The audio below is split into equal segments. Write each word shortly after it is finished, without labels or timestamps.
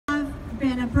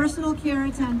been a personal care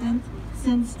attendant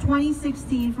since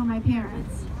 2016 for my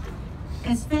parents.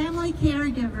 As family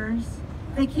caregivers,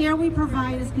 the care we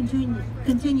provide is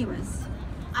continuous.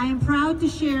 I am proud to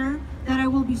share that I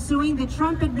will be suing the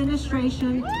Trump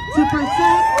administration to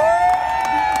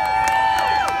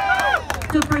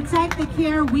protect the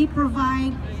care we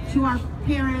provide to our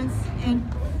parents and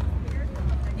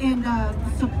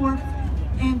support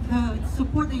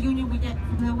the union we get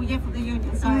from the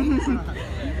union. Sorry.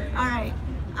 All right.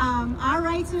 Our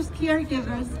rights as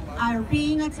caregivers are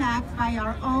being attacked by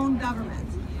our own government.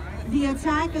 The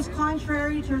attack is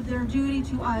contrary to their duty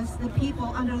to us, the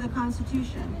people, under the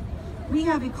Constitution. We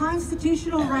have a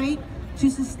constitutional right to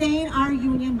sustain our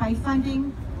union by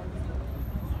funding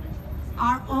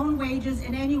our own wages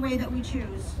in any way that we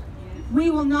choose. We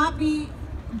will not be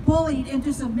bullied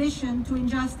into submission to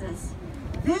injustice.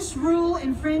 This rule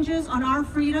infringes on our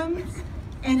freedoms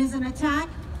and is an attack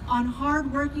on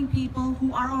hard-working people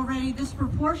who are already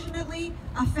disproportionately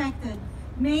affected,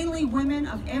 mainly women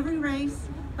of every race,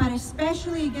 but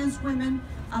especially against women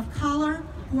of color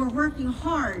who are working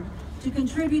hard to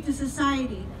contribute to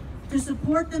society, to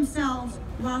support themselves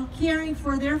while caring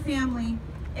for their family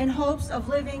in hopes of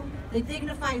living the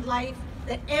dignified life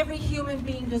that every human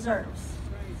being deserves.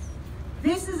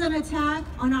 This is an attack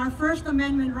on our First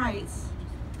Amendment rights.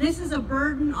 This is a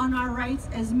burden on our rights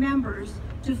as members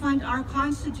to fund our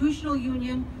constitutional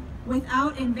union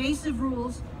without invasive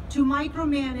rules to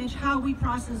micromanage how we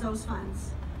process those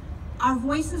funds. Our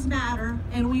voices matter,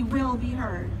 and we will be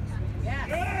heard.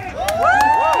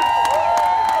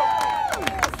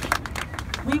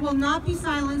 We will not be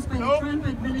silenced by the Trump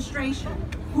administration,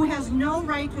 who has no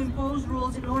right to impose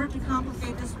rules in order to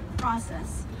complicate this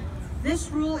process. This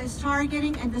rule is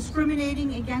targeting and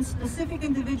discriminating against specific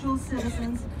individual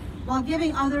citizens while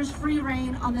giving others free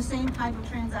rein on the same type of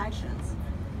transactions.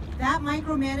 That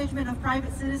micromanagement of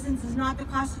private citizens is not the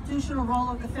constitutional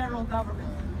role of the federal government.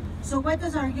 So what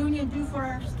does our union do for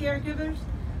our caregivers?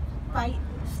 By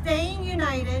staying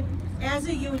united as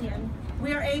a union,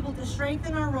 we are able to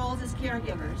strengthen our roles as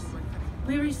caregivers.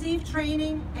 We receive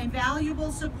training and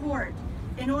valuable support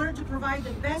in order to provide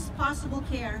the best possible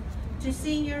care to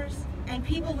seniors and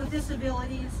people with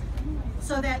disabilities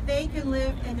so that they can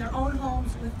live in their own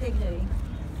homes with dignity.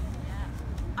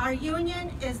 Our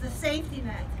union is the safety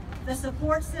net, the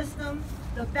support system,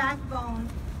 the backbone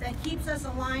that keeps us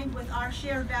aligned with our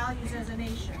shared values as a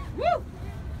nation. Woo!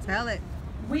 Tell it.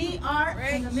 We are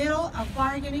in the middle of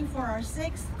bargaining for our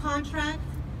 6th contract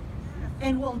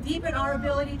and will deepen our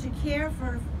ability to care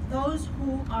for those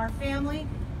who are family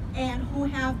and who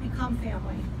have become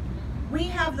family. We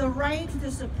have the right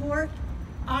to support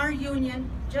our union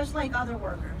just like other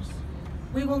workers.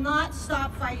 We will not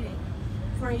stop fighting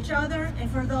for each other and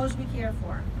for those we care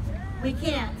for. We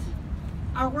can't.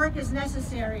 Our work is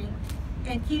necessary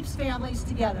and keeps families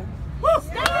together. Woo!